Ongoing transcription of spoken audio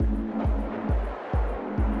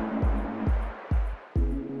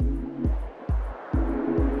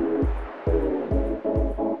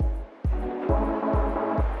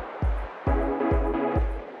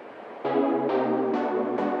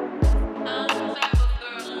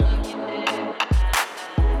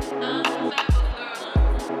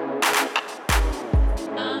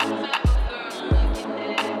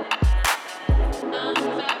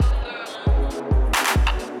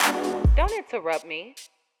interrupt me.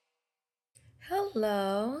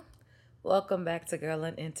 Hello. Welcome back to Girl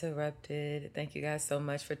Uninterrupted. Thank you guys so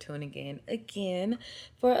much for tuning in again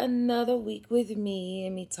for another week with me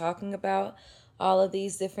and me talking about all of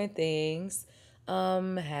these different things.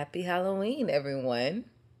 Happy Halloween, everyone.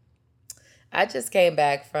 I just came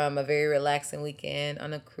back from a very relaxing weekend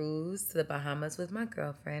on a cruise to the Bahamas with my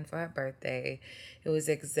girlfriend for her birthday. It was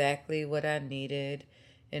exactly what I needed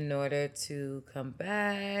in order to come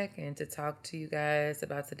back and to talk to you guys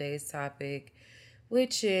about today's topic,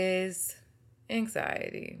 which is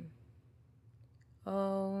anxiety.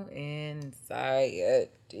 Oh, anxiety.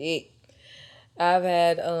 I've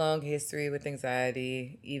had a long history with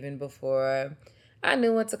anxiety even before I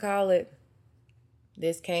knew what to call it.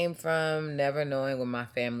 This came from never knowing when my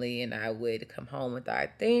family and I would come home with our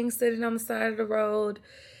things sitting on the side of the road.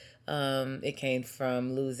 It came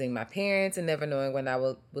from losing my parents and never knowing when I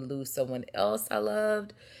would lose someone else I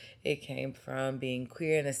loved. It came from being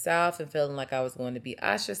queer in the South and feeling like I was going to be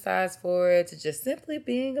ostracized for it, to just simply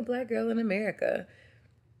being a black girl in America.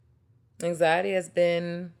 Anxiety has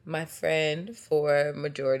been my friend for a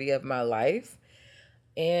majority of my life.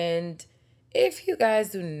 And if you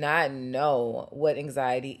guys do not know what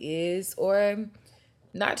anxiety is, or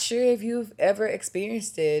not sure if you've ever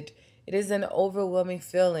experienced it, it is an overwhelming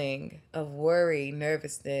feeling of worry,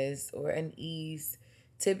 nervousness, or unease,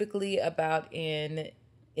 typically about an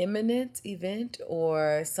imminent event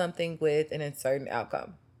or something with an uncertain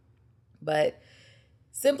outcome. But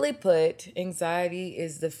simply put, anxiety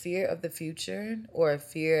is the fear of the future or a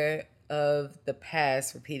fear of the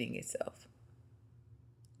past repeating itself.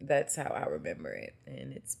 That's how I remember it.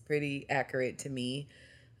 And it's pretty accurate to me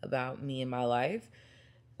about me and my life.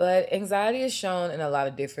 But anxiety is shown in a lot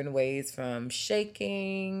of different ways, from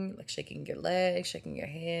shaking, like shaking your legs, shaking your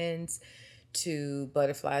hands, to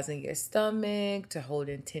butterflies in your stomach, to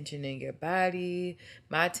holding tension in your body.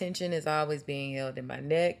 My tension is always being held in my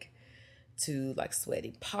neck, to like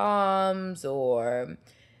sweaty palms or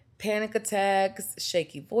panic attacks,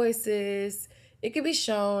 shaky voices. It can be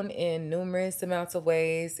shown in numerous amounts of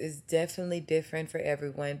ways. It's definitely different for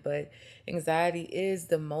everyone, but anxiety is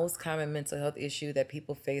the most common mental health issue that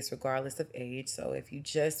people face regardless of age. So if you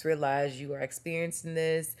just realize you are experiencing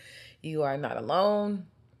this, you are not alone.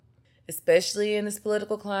 Especially in this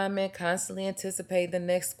political climate, constantly anticipate the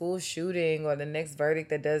next school shooting or the next verdict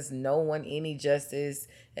that does no one any justice.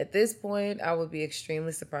 At this point, I would be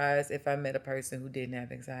extremely surprised if I met a person who didn't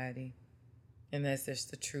have anxiety. And that's just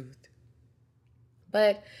the truth.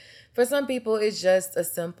 But for some people, it's just a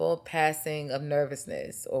simple passing of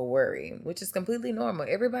nervousness or worry, which is completely normal.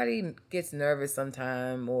 Everybody gets nervous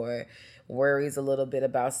sometime or worries a little bit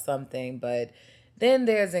about something. But then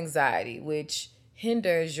there's anxiety, which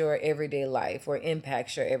hinders your everyday life or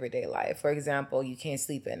impacts your everyday life. For example, you can't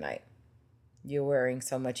sleep at night. You're worrying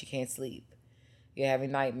so much you can't sleep. You're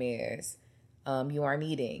having nightmares. You aren't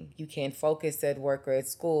eating. You can't focus at work or at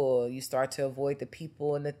school. You start to avoid the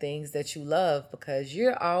people and the things that you love because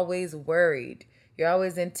you're always worried. You're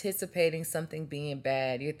always anticipating something being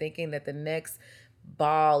bad. You're thinking that the next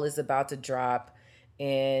ball is about to drop.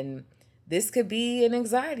 And this could be an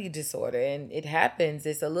anxiety disorder. And it happens.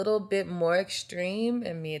 It's a little bit more extreme.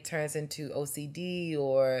 I mean, it turns into OCD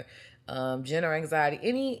or general anxiety,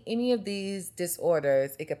 any of these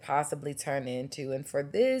disorders it could possibly turn into. And for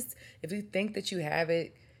this, if you think that you have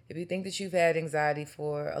it, if you think that you've had anxiety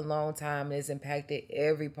for a long time and it's impacted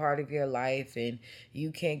every part of your life, and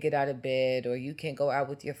you can't get out of bed or you can't go out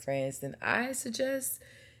with your friends, then I suggest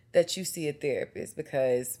that you see a therapist,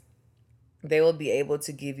 because they will be able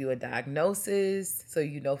to give you a diagnosis so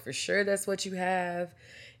you know for sure that's what you have,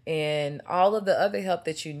 and all of the other help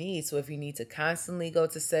that you need. So if you need to constantly go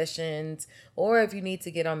to sessions or if you need to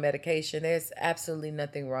get on medication, there's absolutely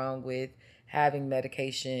nothing wrong with having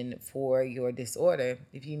medication for your disorder.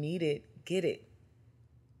 If you need it, get it.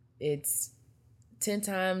 It's 10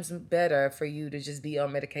 times better for you to just be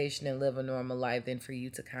on medication and live a normal life than for you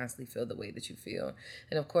to constantly feel the way that you feel.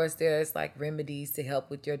 And of course, there's like remedies to help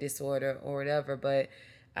with your disorder or whatever, but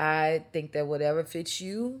I think that whatever fits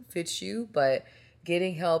you, but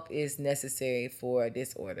getting help is necessary for a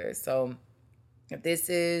disorder. So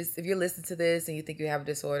if you're listening to this and you think you have a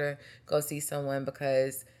disorder, go see someone,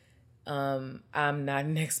 because I'm not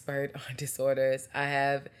an expert on disorders. I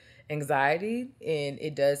have anxiety and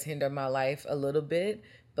it does hinder my life a little bit,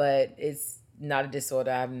 but it's not a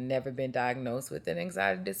disorder. I've never been diagnosed with an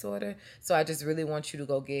anxiety disorder. So I just really want you to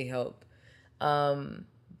go get help.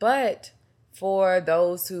 But for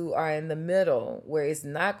those who are in the middle, where it's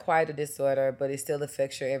not quite a disorder, but it still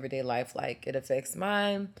affects your everyday life, like it affects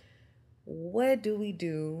mine, what do we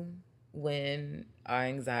do when our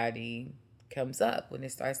anxiety comes up, when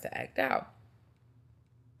it starts to act out.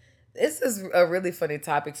 This is a really funny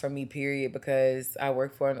topic for me, period, because I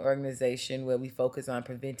work for an organization where we focus on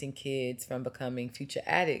preventing kids from becoming future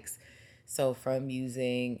addicts. So, from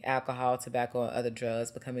using alcohol, tobacco, and other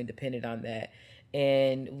drugs, becoming dependent on that.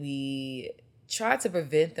 And we try to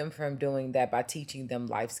prevent them from doing that by teaching them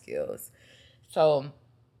life skills. So,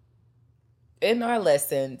 in our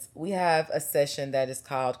lessons, we have a session that is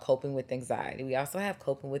called Coping with Anxiety. We also have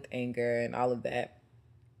Coping with Anger and all of that,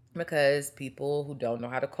 because people who don't know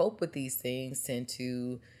how to cope with these things tend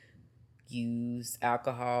to use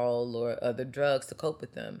alcohol or other drugs to cope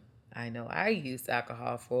with them. I know I used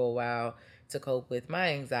alcohol for a while to cope with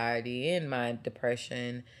my anxiety and my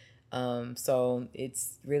depression. So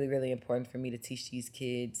it's really, really important for me to teach these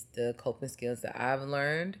kids the coping skills that I've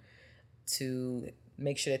learned to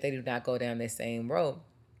make sure that they do not go down the same road.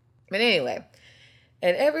 But anyway,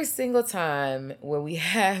 and every single time when we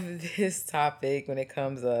have this topic, when it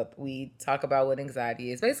comes up, we talk about what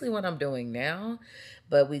anxiety is, basically what I'm doing now,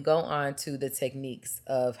 but we go on to the techniques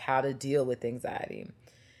of how to deal with anxiety.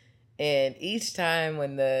 And each time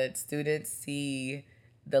when the students see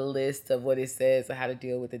the list of what it says or how to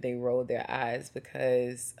deal with it, they roll their eyes,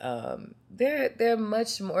 because they're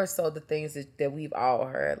much more so the things that we've all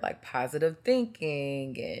heard, like positive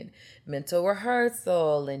thinking and mental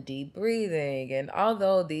rehearsal and deep breathing. And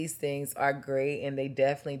although these things are great and they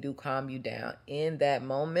definitely do calm you down in that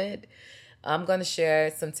moment, I'm going to share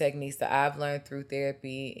some techniques that I've learned through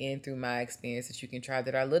therapy and through my experience that you can try,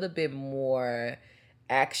 that are a little bit more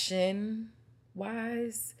action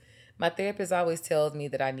wise. My therapist always tells me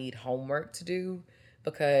that I need homework to do,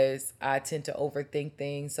 because I tend to overthink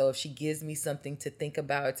things. So if she gives me something to think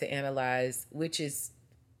about, to analyze, which is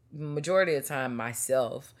majority of the time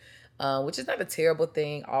myself, which is not a terrible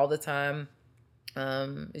thing all the time.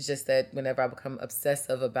 It's just that whenever I become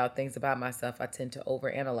obsessive about things about myself, I tend to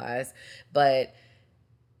overanalyze. But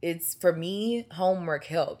it's, for me, homework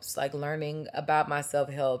helps. Like, learning about myself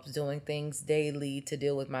helps. Doing things daily to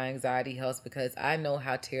deal with my anxiety helps, because I know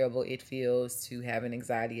how terrible it feels to have an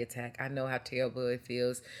anxiety attack. I know how terrible it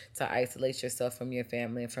feels to isolate yourself from your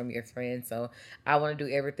family and from your friends. So I want to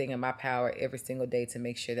do everything in my power every single day to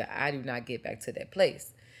make sure that I do not get back to that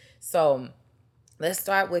place. So let's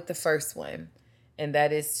start with the first one, and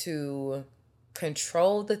that is to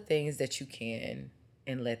control the things that you can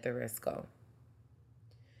and let the rest go.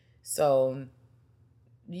 So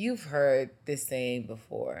you've heard this saying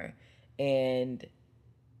before, and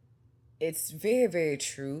it's very, very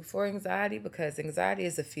true for anxiety, because anxiety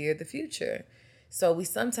is a fear of the future. So we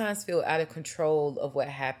sometimes feel out of control of what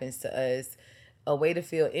happens to us. A way to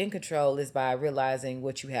feel in control is by realizing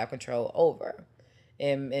what you have control over.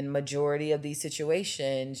 In majority of these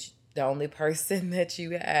situations, the only person that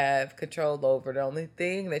you have control over, the only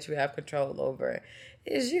thing that you have control over,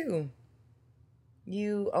 is you.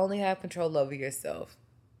 You only have control over yourself,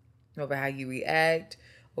 over how you react,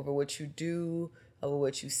 over what you do, over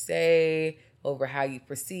what you say, over how you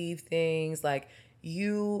perceive things. Like,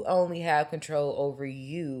 you only have control over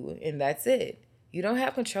you, and that's it. You don't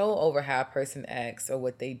have control over how a person acts or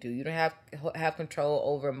what they do. You don't have control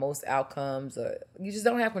over most outcomes, or you just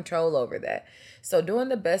don't have control over that. So doing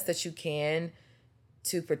the best that you can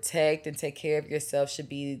to protect and take care of yourself should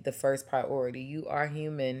be the first priority. You are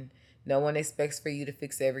human. No one expects for you to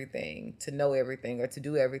fix everything, to know everything, or to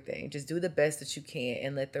do everything. Just do the best that you can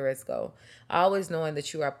and let the rest go. Always knowing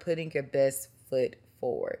that you are putting your best foot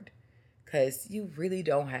forward, because you really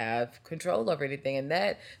don't have control over anything. And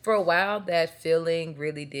that, for a while, that feeling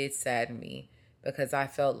really did sadden me, because I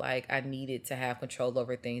felt like I needed to have control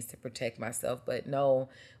over things to protect myself. But no,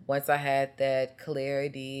 once I had that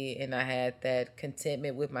clarity and I had that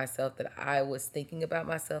contentment with myself, that I was thinking about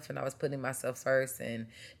myself and I was putting myself first and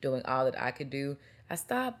doing all that I could do, I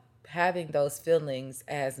stopped having those feelings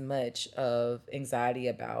as much of anxiety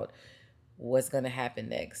about what's going to happen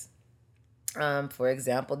next. For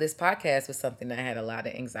example, this podcast was something I had a lot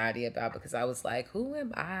of anxiety about, because I was like, who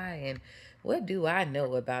am I and what do I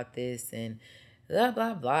know about this, and blah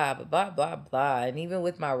blah blah blah blah blah blah. And even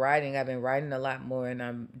with my writing, I've been writing a lot more, and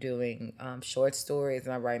I'm doing short stories,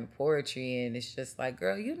 and I'm writing poetry, and it's just like,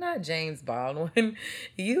 girl, you not James Baldwin,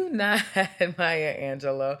 you not Maya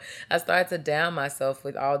Angelou. I start to down myself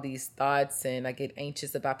with all these thoughts, and I get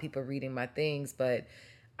anxious about people reading my things, but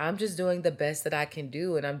I'm just doing the best that I can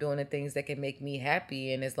do, and I'm doing the things that can make me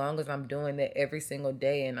happy. And as long as I'm doing that every single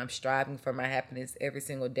day and I'm striving for my happiness every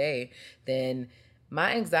single day, then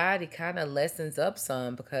my anxiety kind of lessens up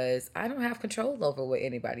some, because I don't have control over what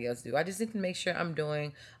anybody else do. I just need to make sure I'm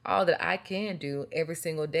doing all that I can do every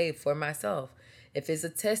single day for myself. If it's a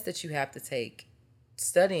test that you have to take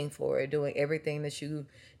studying for it, doing everything that you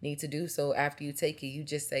need to do. So after you take it, you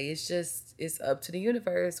just say it's up to the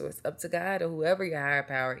universe, or it's up to God, or whoever your higher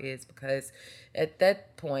power is, because at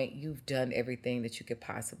that point you've done everything that you could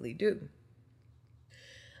possibly do.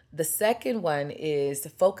 The second one is to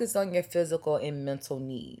focus on your physical and mental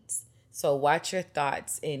needs. So watch your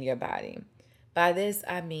thoughts in your body. By this,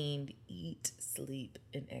 I mean eat, sleep,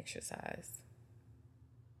 and exercise.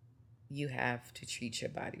 You have to treat your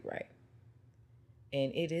body right.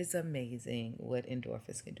 And it is amazing what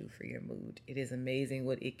endorphins can do for your mood. It is amazing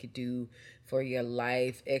what it could do for your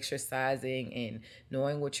life, exercising and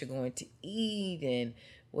knowing what you're going to eat and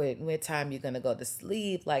what time you're going to go to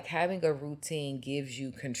sleep. Like, having a routine gives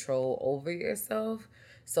you control over yourself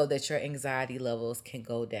so that your anxiety levels can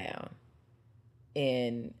go down.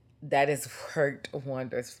 And that has worked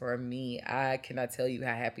wonders for me. I cannot tell you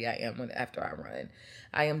how happy I am after I run.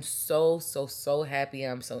 I am so happy.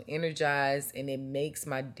 I'm so energized, and it makes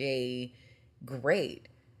my day great.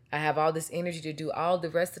 I have all this energy to do all the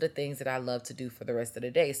rest of the things that I love to do for the rest of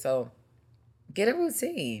the day. So get a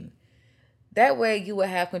routine. That way you will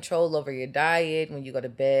have control over your diet when you go to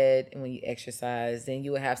bed and when you exercise. Then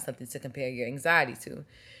you will have something to compare your anxiety to.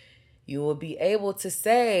 You will be able to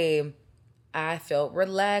say, I felt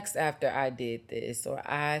relaxed after I did this, or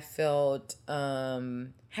I felt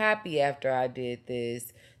happy after I did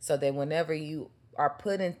this. So that whenever you are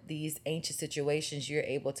put in these anxious situations, you're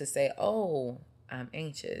able to say, oh, I'm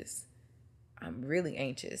anxious. I'm really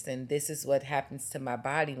anxious. And this is what happens to my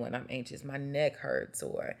body when I'm anxious. My neck hurts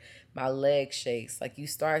or my leg shakes. Like, you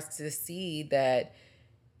start to see that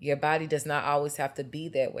your body does not always have to be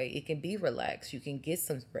that way. It can be relaxed. You can get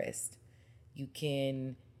some rest. You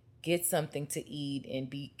can get something to eat and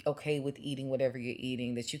be okay with eating whatever you're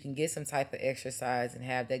eating, that you can get some type of exercise and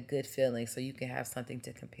have that good feeling so you can have something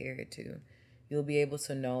to compare it to. You'll be able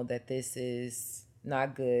to know that this is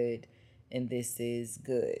not good and this is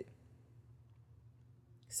good.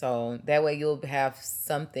 So that way you'll have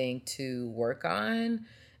something to work on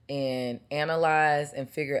and analyze and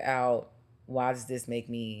figure out, why does this make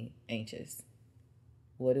me anxious?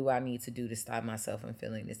 What do I need to do to stop myself from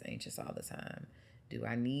feeling this anxious all the time? Do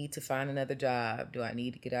I need to find another job? Do I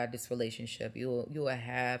need to get out of this relationship? You will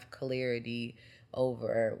have clarity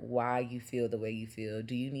over why you feel the way you feel.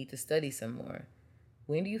 Do you need to study some more?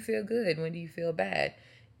 When do you feel good? When do you feel bad?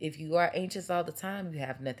 If you are anxious all the time, you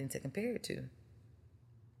have nothing to compare it to.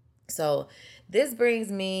 So this brings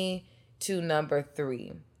me to number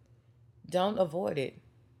 3. Don't avoid it.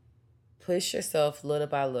 Push yourself little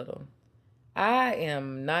by little. I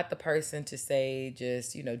am not the person to say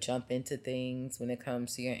just, jump into things when it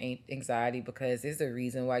comes to your anxiety, because there's a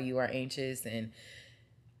reason why you are anxious. And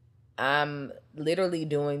I'm literally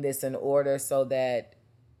doing this in order so that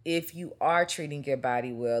if you are treating your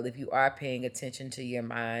body well, if you are paying attention to your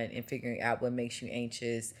mind and figuring out what makes you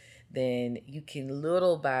anxious, then you can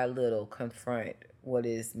little by little confront what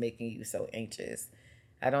is making you so anxious.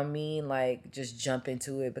 I don't mean like just jump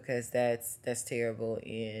into it, because that's terrible,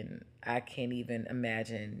 and I can't even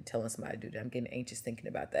imagine telling somebody to do that. I'm getting anxious thinking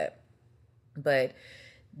about that. But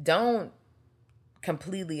don't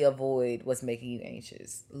completely avoid what's making you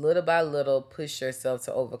anxious. Little by little, push yourself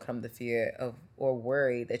to overcome the fear of or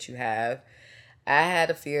worry that you have. I had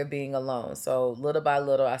a fear of being alone. So little by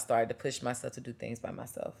little, I started to push myself to do things by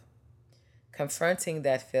myself. Confronting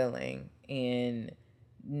that feeling and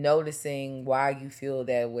noticing why you feel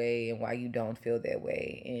that way and why you don't feel that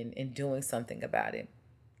way, and doing something about it.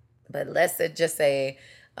 But let's just say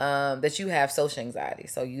that you have social anxiety.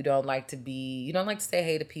 So you don't like to say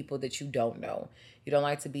hey to people that you don't know. You don't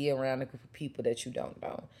like to be around a group of people that you don't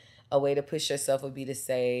know. A way to push yourself would be to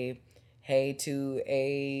say hey to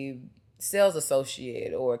a sales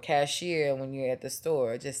associate or a cashier when you're at the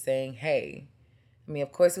store, just saying hey. I mean,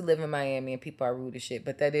 of course, we live in Miami and people are rude as shit,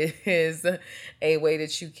 but that is a way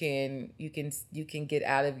that you can get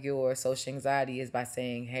out of your social anxiety, is by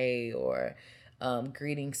saying hey, or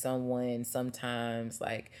greeting someone sometimes,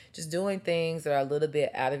 like just doing things that are a little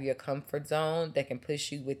bit out of your comfort zone that can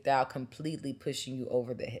push you without completely pushing you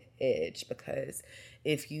over the edge. Because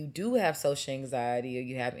if you do have social anxiety, or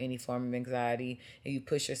you have any form of anxiety, and you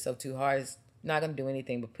push yourself too hard, it's not going to do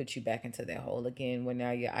anything but put you back into that hole again, when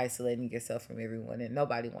now you're isolating yourself from everyone, and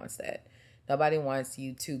nobody wants that. Nobody wants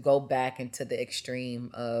you to go back into the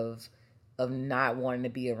extreme of not wanting to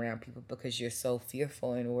be around people because you're so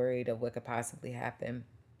fearful and worried of what could possibly happen.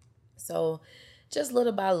 So just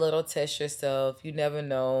little by little, test yourself. You never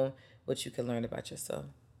know what you can learn about yourself.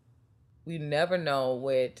 You never know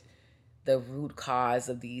what the root cause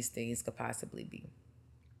of these things could possibly be.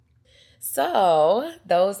 So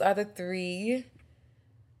those are the 3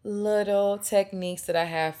 little techniques that I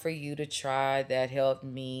have for you to try that helped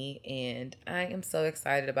me. And I am so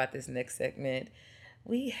excited about this next segment.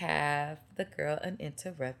 We have the Girl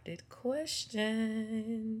Uninterrupted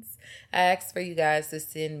questions. I asked for you guys to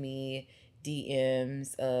send me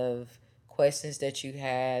DMs of questions that you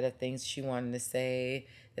had, of things that you wanted to say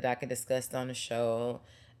that I could discuss on the show.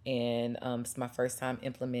 And it's my first time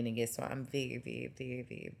implementing it. So I'm very, very, very,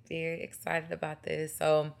 very, very excited about this.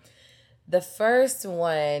 So the first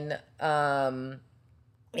one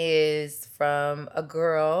is from a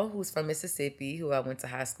girl who's from Mississippi, who I went to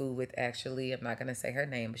high school with, actually. I'm not going to say her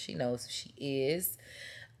name, but she knows who she is.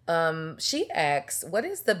 She asks, what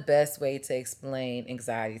is the best way to explain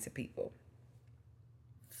anxiety to people?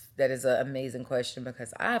 That is an amazing question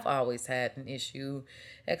because I've always had an issue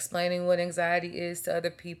explaining what anxiety is to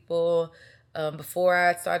other people before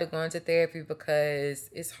I started going to therapy, because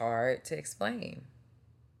it's hard to explain.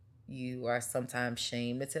 You are sometimes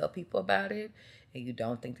shamed to tell people about it, and you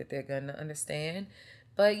don't think that they're going to understand,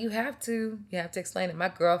 but you have to explain it. My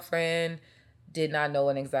girlfriend did not know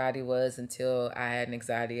what anxiety was until I had an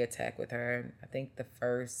anxiety attack with her. I think the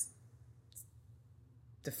first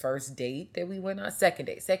date that we went on, second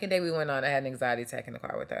day we went on, I had an anxiety attack in the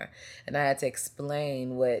car with her, and I had to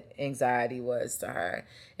explain what anxiety was to her.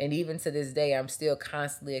 And even to this day, I'm still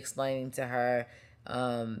constantly explaining to her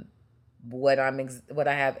what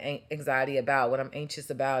I have anxiety about, what I'm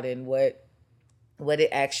anxious about, and what it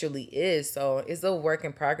actually is. So it's a work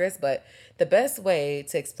in progress, but the best way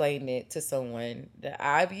to explain it to someone that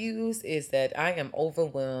I've used is that I am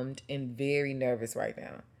overwhelmed and very nervous right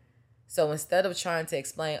now. So instead of trying to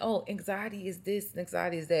explain, oh, anxiety is this and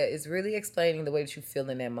anxiety is that, it's really explaining the way that you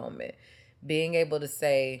feel in that moment. Being able to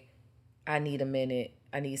say, I need a minute,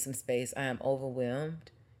 I need some space, I am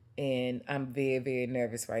overwhelmed, and I'm very, very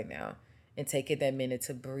nervous right now. And taking that minute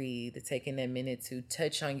to breathe, taking that minute to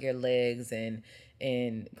touch on your legs and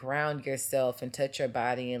ground yourself and touch your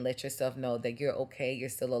body and let yourself know that you're okay, you're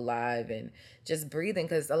still alive, and just breathing.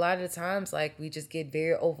 Because a lot of the times, like, we just get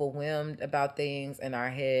very overwhelmed about things in our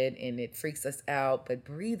head and it freaks us out. But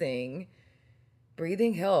breathing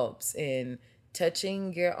helps, and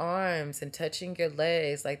touching your arms and touching your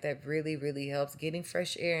legs, like, that really, really helps. Getting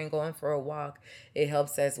fresh air and going for a walk, it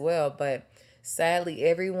helps as well. But sadly,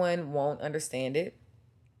 everyone won't understand it.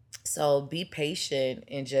 So be patient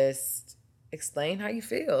and just explain how you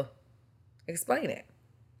feel. Explain it.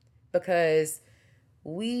 Because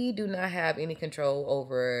we do not have any control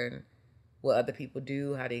over what other people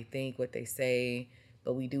do, how they think, what they say,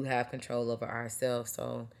 but we do have control over ourselves.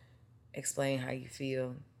 So explain how you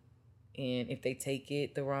feel. And if they take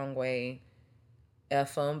it the wrong way,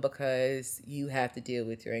 F them, because you have to deal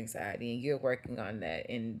with your anxiety and you're working on that.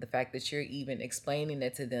 And the fact that you're even explaining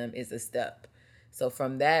that to them is a step. So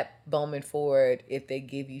from that moment forward, if they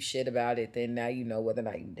give you shit about it, then now you know whether or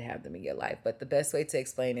not you need to have them in your life. But the best way to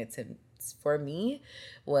explain it to for me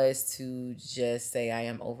was to just say, I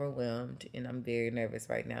am overwhelmed and I'm very nervous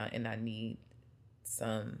right now and I need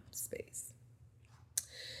some space.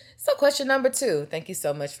 So question number 2. Thank you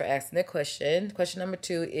so much for asking that question. Question number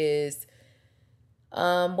 2 is,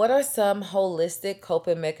 what are some holistic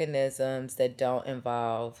coping mechanisms that don't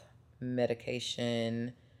involve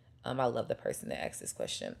medication? I love the person that asked this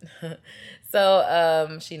question.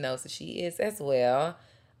 So she knows that she is as well.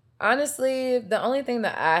 Honestly, the only thing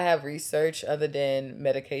that I have researched other than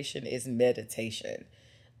medication is meditation.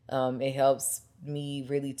 It helps me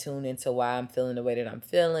really tune into why I'm feeling the way that I'm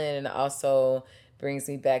feeling, and also brings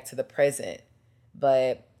me back to the present.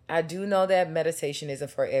 But I do know that meditation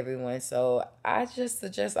isn't for everyone, so I just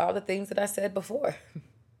suggest all the things that I said before.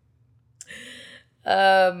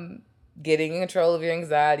 um, Getting in control of your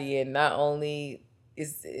anxiety, and not only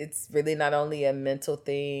it's really not only a mental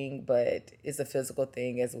thing, but it's a physical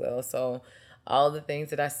thing as well. So all the things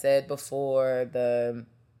that I said before, the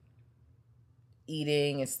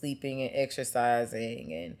eating and sleeping and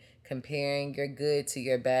exercising and comparing your good to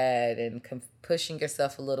your bad and pushing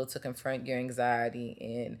yourself a little to confront your anxiety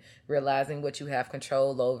and realizing what you have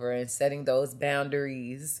control over and setting those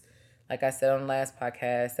boundaries, like I said on the last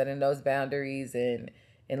podcast, setting those boundaries and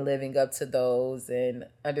living up to those and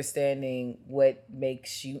understanding what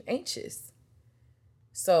makes you anxious.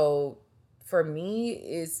 So for me,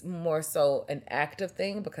 it's more so an active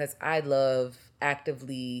thing because I love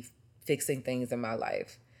actively fixing things in my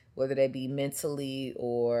life, whether that be mentally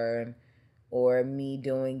or me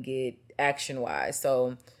doing it action wise.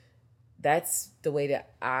 So that's the way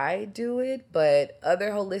that I do it. But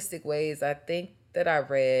other holistic ways, I think that I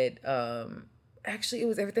read, actually it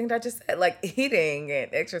was everything that I just said, like eating and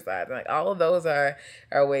exercising. Like all of those are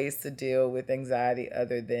ways to deal with anxiety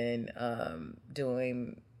other than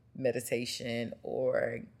doing meditation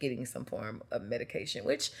or getting some form of medication,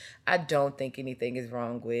 which I don't think anything is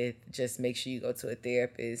wrong with. Just make sure you go to a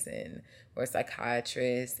therapist and or a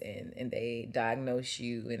psychiatrist, and they diagnose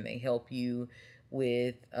you and they help you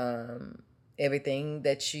with everything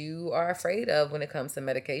that you are afraid of when it comes to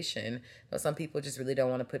medication. But some people just really don't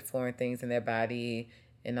want to put foreign things in their body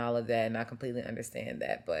and all of that, and I completely understand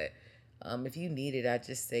that. But if you need it, I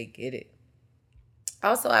just say get it.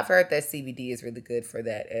 Also, I've heard that CBD is really good for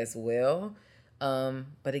that as well.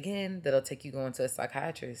 But again, that'll take you going to a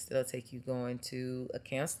psychiatrist. That'll take you going to a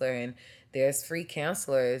counselor, and there's free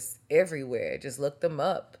counselors everywhere. Just look them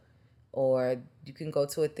up, or you can go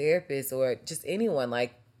to a therapist, or just anyone.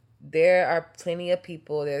 Like there are plenty of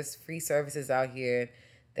people. There's free services out here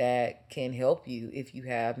that can help you if you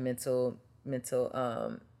have mental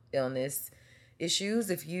illness issues.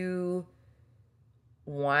 If you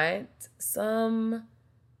want some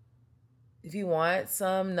if you want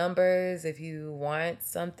some numbers, if you want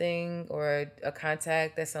something or a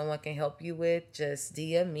contact that someone can help you with, just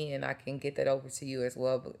DM me and I can get that over to you as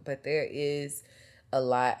well. But there is a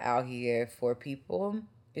lot out here for people.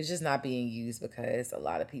 It's just not being used because a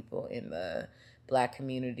lot of people in the black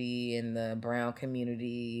community, in the brown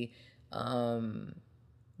community, um,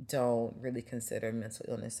 don't really consider mental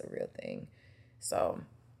illness a real thing. So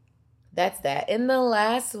that's that. And the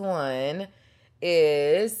last one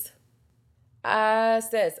is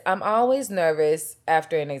says, I'm always nervous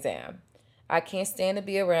after an exam. I can't stand to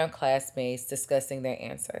be around classmates discussing their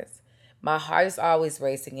answers. My heart is always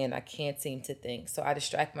racing and I can't seem to think, so I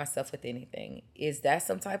distract myself with anything. Is that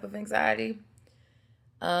some type of anxiety?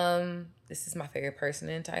 This is my favorite person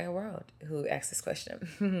in the entire world who asked this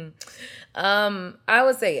question. I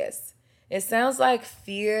would say yes. It sounds like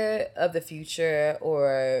fear of the future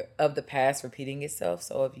or of the past repeating itself.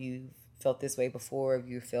 So if you felt this way before, if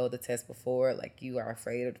you failed the test before, like you are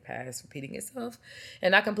afraid of the past repeating itself.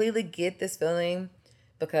 And I completely get this feeling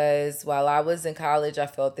because while I was in college, I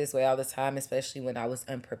felt this way all the time, especially when I was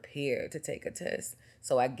unprepared to take a test.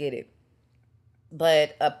 So I get it.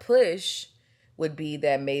 But a push would be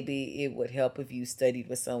that maybe it would help if you studied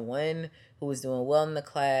with someone who was doing well in the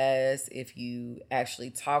class, if you actually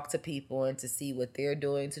talk to people and to see what they're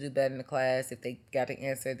doing to do better in the class, if they got an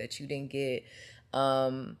answer that you didn't get.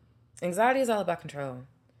 Um, Anxiety is all about control.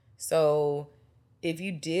 So if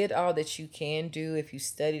you did all that you can do, if you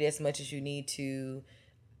studied as much as you need to,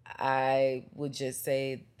 I would just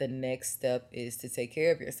say the next step is to take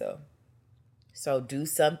care of yourself. So do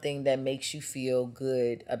something that makes you feel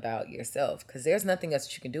good about yourself because there's nothing else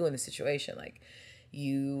that you can do in this situation. Like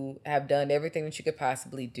you have done everything that you could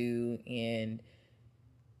possibly do, and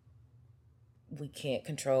we can't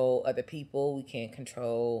control other people. We can't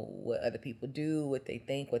control what other people do, what they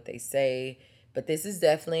think, what they say. But this is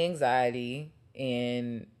definitely anxiety.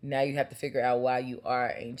 And now you have to figure out why you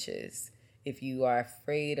are anxious. If you are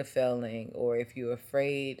afraid of failing, or if you're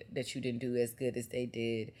afraid that you didn't do as good as they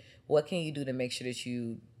did, what can you do to make sure that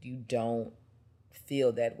you don't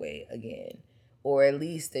feel that way again? Or at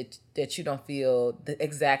least that you don't feel the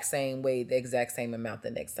exact same way, the exact same amount the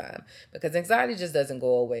next time. Because anxiety just doesn't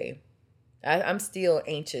go away. I'm still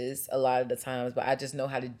anxious a lot of the times, but I just know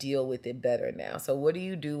how to deal with it better now. So what do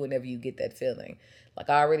you do whenever you get that feeling? Like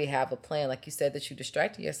I already have a plan. Like you said that you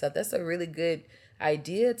distracted yourself. That's a really good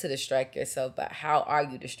idea to distract yourself, but how are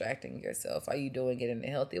you distracting yourself? Are you doing it in a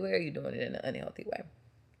healthy way or are you doing it in an unhealthy way?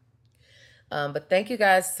 But thank you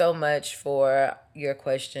guys so much for your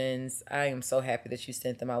questions. I am so happy that you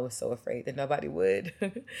sent them. I was so afraid that nobody would.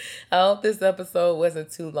 I hope this episode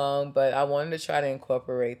wasn't too long, but I wanted to try to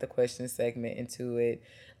incorporate the question segment into it.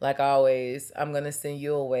 Like always, I'm going to send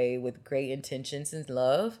you away with great intentions and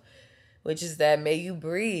love, which is that may you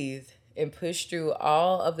breathe and push through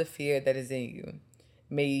all of the fear that is in you.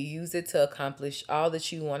 May you use it to accomplish all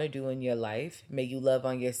that you want to do in your life. May you love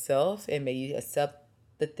on yourself and may you accept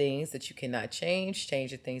the things that you cannot change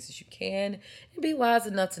the things that you can, and be wise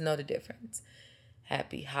enough to know the difference.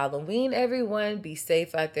 Happy Halloween, everyone. Be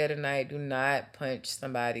safe out there tonight. Do not punch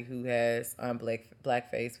somebody who has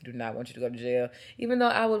blackface. We do not want you to go to jail, even though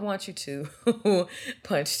I would want you to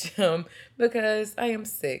punch them because I am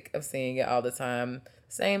sick of seeing it all the time.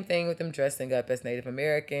 Same thing with them dressing up as Native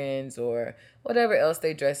Americans or whatever else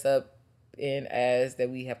they dress up in as that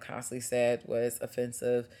we have constantly said was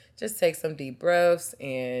offensive. Just take some deep breaths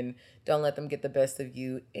and don't let them get the best of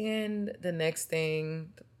you. And the next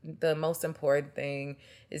thing, the most important thing,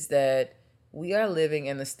 is that we are living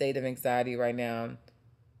in a state of anxiety right now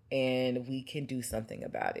and we can do something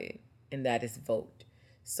about it, and that is vote.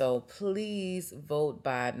 So please vote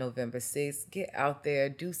by November 6th. Get out there,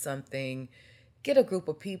 do something, get a group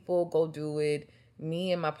of people, go do it.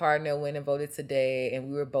 Me and my partner went and voted today, and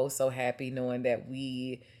we were both so happy knowing that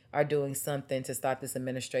we are doing something to stop this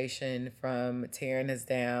administration from tearing us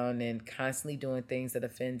down and constantly doing things that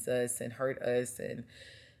offends us and hurt us. And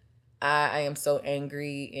I am so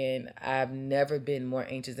angry, and I've never been more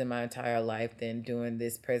anxious in my entire life than during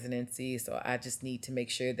this presidency. So I just need to make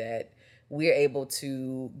sure that we're able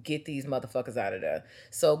to get these motherfuckers out of there.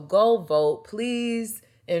 So go vote, please.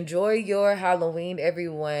 Enjoy your Halloween,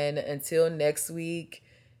 everyone. Until next week,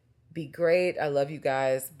 be great. I love you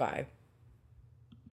guys. Bye.